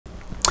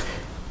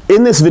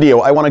In this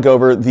video, I want to go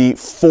over the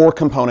 4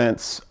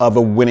 components of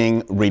a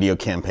winning radio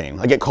campaign.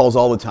 I get calls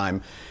all the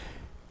time.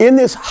 In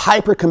this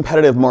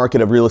hyper-competitive market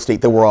of real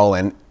estate that we're all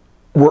in,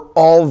 we're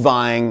all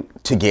vying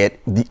to get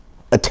the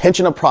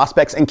attention of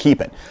prospects and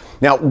keep it.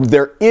 Now,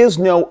 there is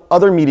no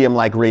other medium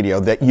like radio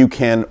that you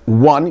can,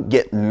 1,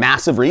 get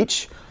massive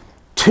reach,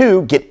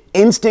 2, get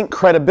instant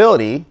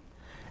credibility,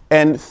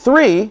 and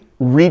 3,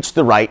 reach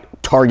the right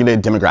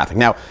targeted demographic.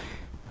 Now,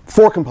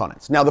 4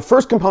 components. Now, the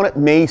first component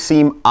may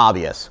seem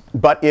obvious,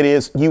 but it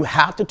is you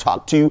have to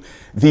talk to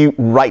the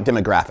right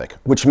demographic,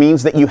 which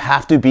means that you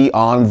have to be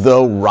on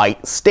the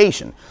right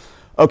station.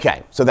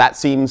 Okay, so that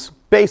seems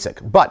basic,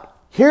 but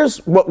here's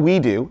what we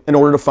do in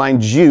order to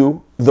find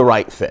you the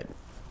right fit.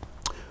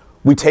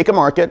 We take a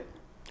market,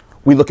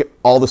 we look at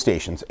all the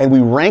stations, and we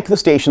rank the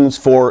stations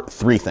for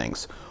 3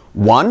 things.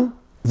 1,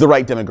 the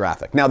right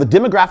demographic. Now, the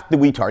demographic that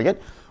we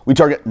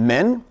target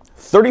men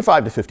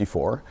 35 to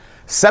 54,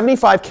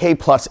 75K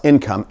plus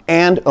income,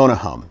 and own a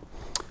home.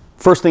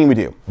 First thing we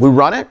do, we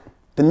run it.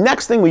 The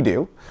next thing we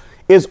do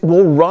is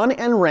we'll run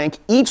and rank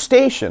each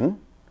station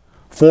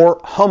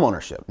for home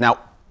ownership. Now,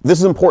 this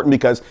is important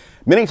because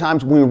many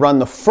times when we run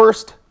the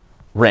first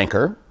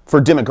ranker for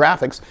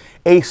demographics,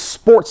 a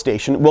sports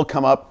station will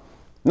come up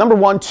number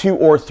 1, 2,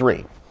 or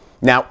 3.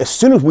 Now, as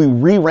soon as we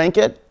re-rank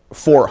it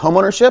for home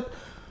ownership,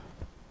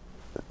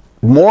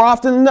 more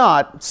often than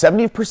not,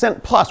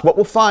 70% plus, what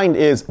we'll find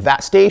is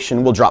that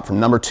station will drop from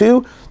number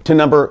 2 to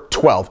number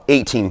 12,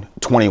 18,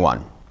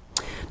 21.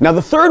 Now,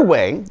 the third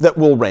way that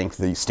we'll rank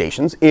these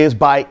stations is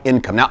by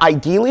income. Now,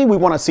 ideally, we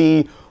want to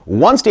see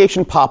one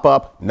station pop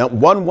up,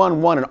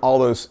 111 in all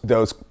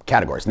those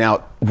categories.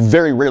 Now,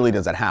 very rarely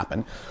does that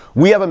happen.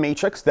 We have a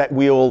matrix that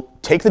we'll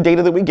take the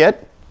data that we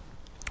get,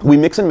 we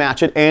mix and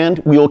match it, and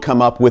we'll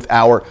come up with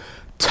our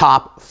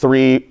top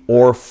 3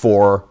 or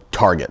 4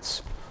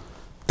 targets.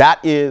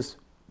 That is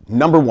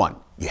number 1.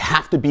 You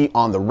have to be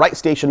on the right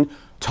station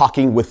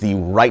talking with the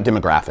right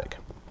demographic.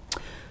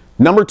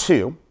 Number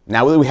 2,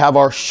 now that we have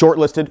our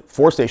shortlisted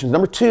 4 stations,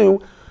 number 2,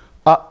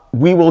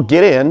 we will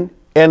get in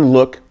and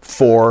look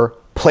for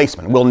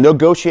placement. We'll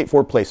negotiate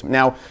for placement.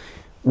 Now,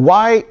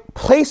 why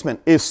placement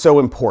is so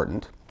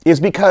important is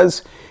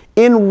because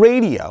in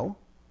radio,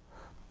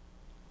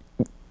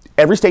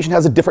 every station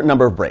has a different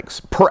number of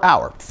breaks per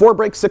hour. 4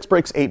 breaks, 6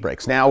 breaks, 8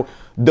 breaks. Now,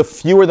 the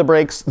fewer the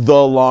breaks,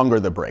 the longer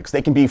the breaks.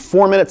 They can be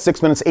 4 minutes,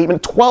 6 minutes, 8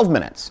 minutes, 12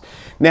 minutes.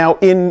 Now,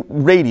 in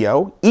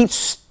radio,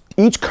 each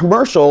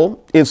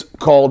commercial is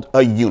called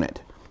a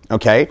unit,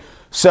 okay?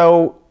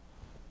 So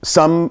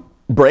some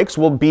breaks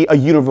will be a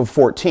unit of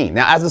 14.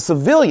 Now, as a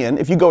civilian,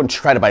 if you go and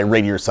try to buy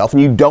radio yourself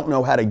and you don't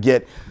know how to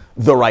get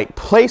the right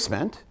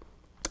placement,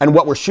 and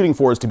what we're shooting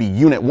for is to be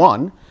unit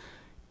 1,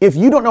 if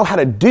you don't know how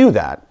to do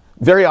that,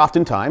 very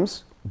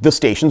oftentimes, the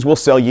stations will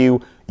sell you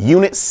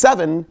unit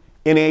 7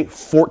 in a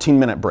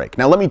 14-minute break.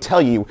 Now, let me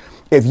tell you,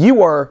 if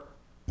you are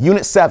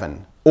unit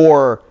 7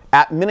 or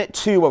at minute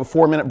 2 of a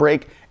 4-minute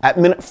break, at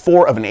minute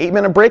 4 of an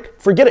 8-minute break,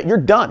 forget it, you're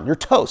done, you're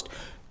toast.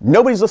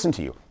 Nobody's listened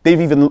to you.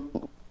 They've even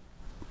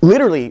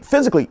literally,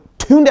 physically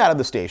tuned out of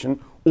the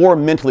station or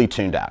mentally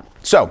tuned out.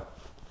 So,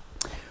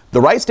 the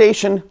right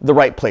station, the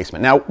right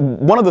placement. Now,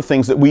 one of the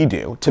things that we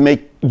do to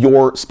make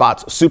your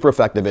spots super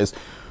effective is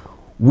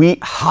we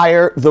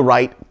hire the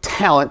right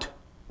talent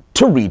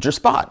to read your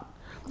spot.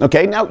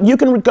 Okay, now you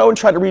can go and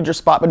try to read your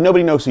spot, but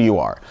nobody knows who you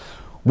are.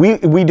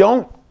 We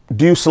don't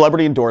do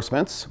celebrity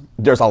endorsements.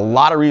 There's a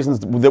lot of reasons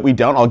that we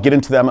don't. I'll get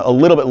into them a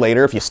little bit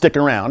later if you stick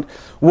around.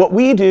 What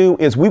we do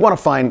is we want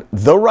to find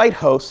the right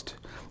host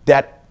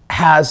that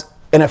has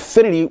an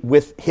affinity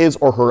with his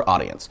or her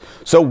audience.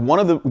 So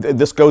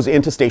this goes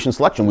into station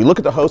selection. We look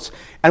at the hosts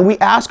and we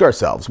ask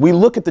ourselves, we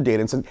look at the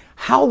data and say,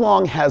 how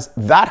long has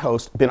that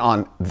host been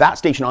on that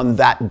station on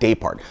that day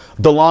part?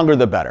 The longer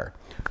the better,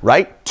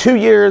 right? 2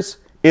 years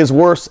is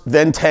worse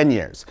than 10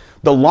 years.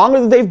 The longer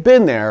that they've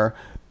been there,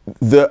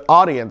 the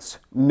audience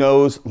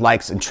knows,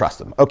 likes, and trusts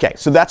them. Okay,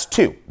 so that's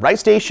 2, right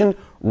station,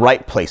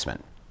 right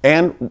placement.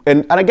 And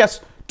I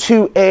guess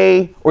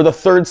 2A, or the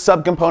third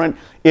subcomponent,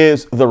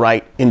 is the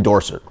right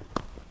endorser.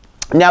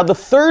 Now, the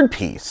third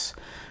piece,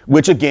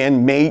 which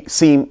again may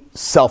seem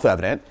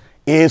self-evident,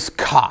 is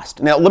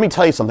cost. Now, let me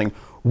tell you something.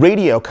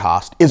 Radio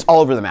cost is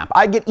all over the map.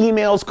 I get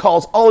emails,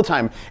 calls all the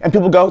time, and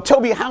people go,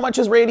 Toby, how much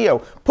is radio?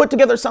 Put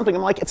together something.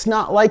 I'm like, it's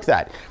not like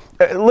that.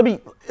 Let me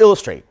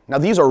illustrate. Now,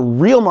 these are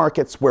real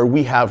markets where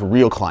we have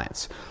real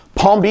clients.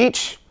 Palm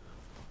Beach,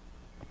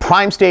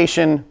 prime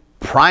station,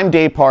 prime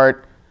day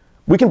part,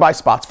 we can buy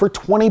spots for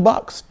 20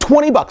 bucks.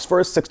 20 bucks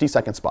for a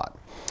 60-second spot.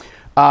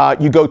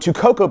 You go to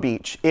Cocoa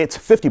Beach, it's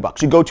 50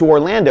 bucks. You go to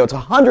Orlando, it's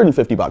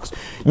 150 bucks.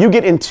 You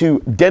get into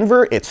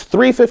Denver, it's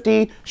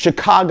 350,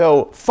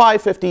 Chicago,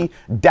 550,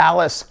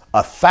 Dallas,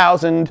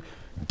 1,000,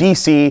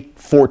 DC,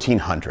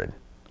 1,400.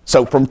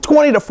 So from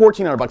 20 to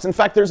 1,400 bucks. In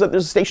fact, there's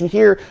a station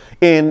here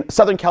in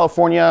Southern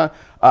California,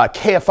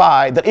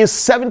 KFI, that is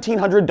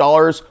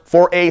 $1,700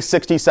 for a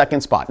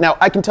 60-second spot. Now,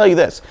 I can tell you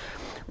this.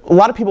 A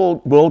lot of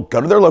people will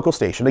go to their local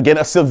station, again,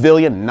 a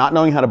civilian not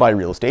knowing how to buy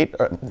real estate,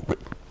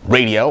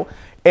 radio,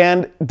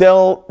 and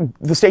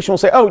the station will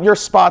say, oh, your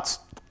spot's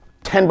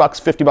 10 bucks,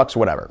 50 bucks, or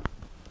whatever.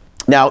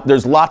 Now,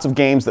 there's lots of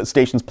games that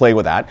stations play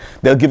with that.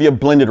 They'll give you a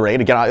blended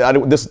rate.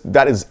 Again,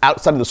 that is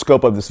outside of the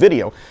scope of this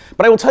video.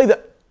 But I will tell you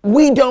that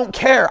we don't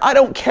care. I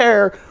don't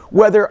care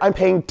whether I'm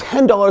paying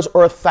 $10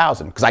 or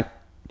 $1,000, because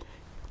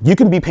you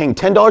can be paying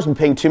 $10 and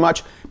paying too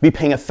much, be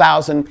paying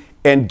 $1,000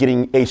 and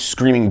getting a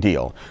screaming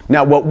deal.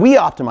 Now, what we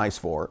optimize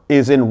for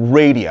is in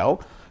radio.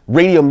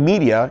 Radio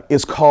media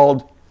is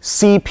called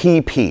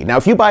CPP. Now,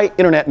 if you buy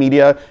internet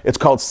media, it's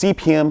called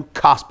CPM,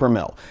 cost per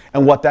mil.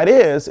 And what that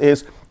is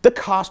the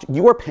cost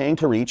you are paying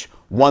to reach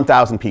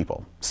 1,000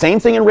 people. Same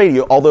thing in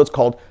radio, although it's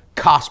called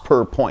cost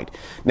per point.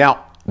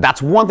 Now,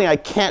 that's one thing I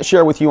can't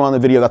share with you on the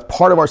video. That's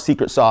part of our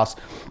secret sauce.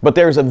 But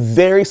there's a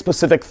very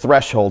specific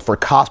threshold for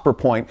cost per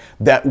point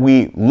that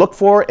we look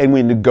for and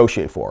we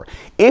negotiate for.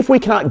 If we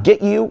cannot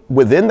get you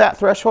within that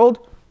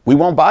threshold, we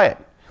won't buy it.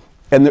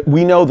 And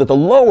we know that the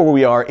lower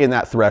we are in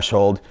that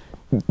threshold,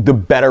 the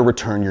better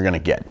return you're going to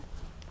get.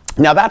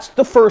 Now, that's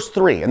the first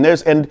three. And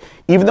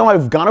even though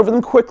I've gone over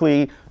them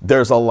quickly,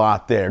 there's a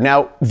lot there.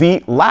 Now,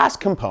 the last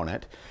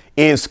component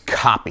is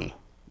copy.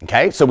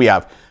 Okay, so we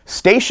have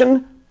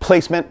station,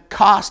 placement,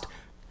 cost,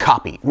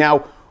 copy.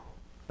 Now,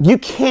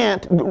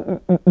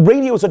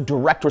 radio is a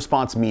direct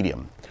response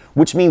medium,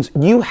 which means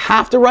you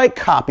have to write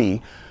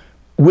copy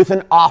with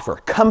an offer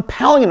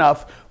compelling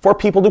enough for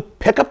people to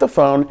pick up the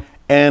phone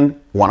and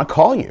want to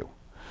call you.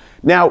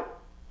 Now,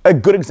 a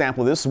good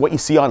example of this is what you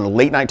see on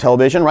late night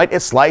television, right?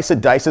 It slices,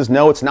 it dices.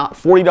 No, it's not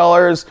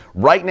 $40.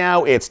 Right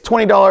now, it's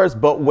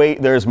 $20, but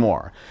wait, there's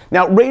more.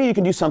 Now, radio, you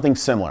can do something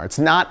similar. It's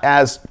not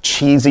as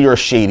cheesy or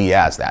shady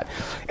as that.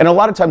 And a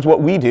lot of times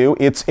what we do,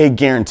 it's a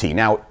guarantee.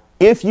 Now,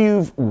 if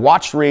you've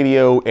watched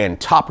radio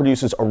and top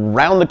producers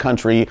around the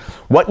country,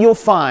 what you'll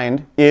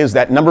find is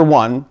that, number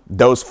one,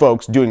 those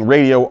folks doing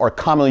radio are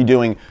commonly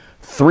doing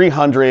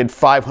 300,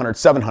 500,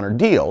 700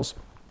 deals.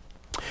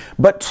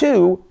 But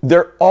two,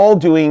 they're all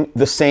doing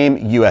the same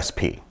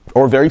USP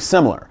or very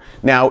similar.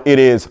 Now, it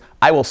is,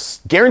 I will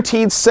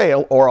guaranteed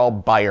sale or I'll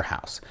buy your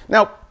house.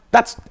 Now,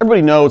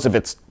 everybody knows if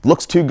it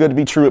looks too good to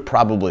be true, it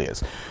probably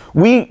is.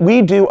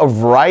 We do a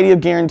variety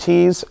of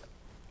guarantees.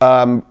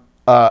 Some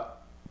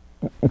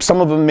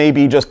of them may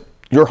be just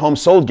your home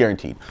sold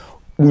guaranteed.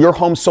 Your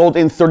home sold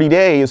in 30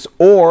 days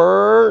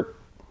or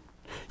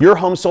your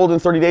home sold in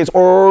 30 days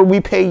or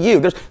we pay you.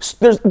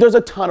 There's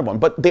a ton of them,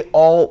 but they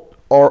all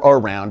are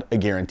around a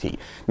guarantee.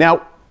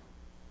 Now,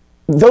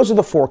 those are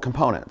the four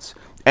components.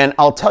 And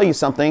I'll tell you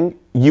something,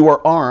 you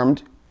are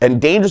armed and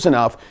dangerous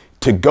enough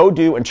to go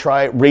do and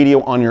try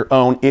radio on your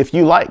own if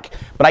you like.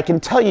 But I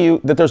can tell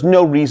you that there's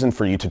no reason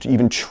for you to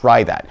even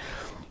try that.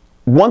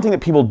 One thing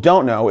that people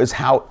don't know is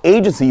how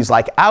agencies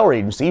like our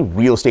agency,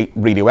 Real Estate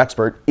Radio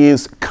Expert,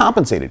 is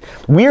compensated.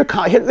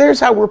 Here's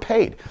how we're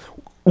paid.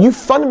 You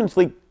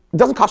fundamentally, it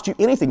doesn't cost you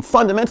anything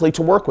fundamentally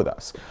to work with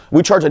us.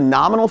 We charge a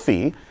nominal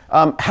fee.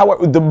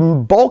 However, the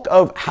bulk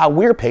of how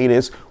we're paid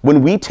is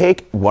when we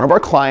take one of our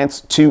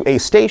clients to a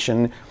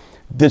station,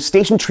 the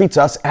station treats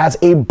us as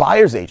a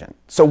buyer's agent.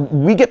 So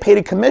we get paid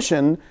a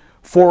commission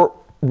for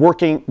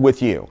working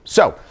with you.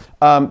 So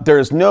there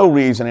is no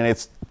reason, and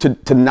it's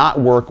to not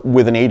work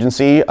with an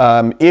agency.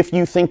 If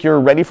you think you're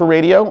ready for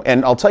radio,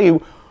 and I'll tell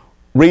you,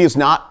 radio is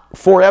not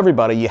for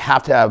everybody. You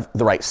have to have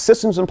the right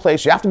systems in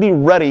place. You have to be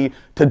ready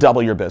to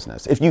double your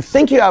business. If you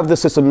think you have the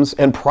systems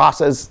and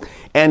process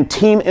and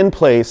team in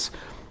place,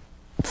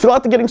 fill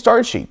out the getting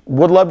started sheet.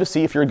 Would love to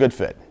see if you're a good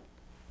fit.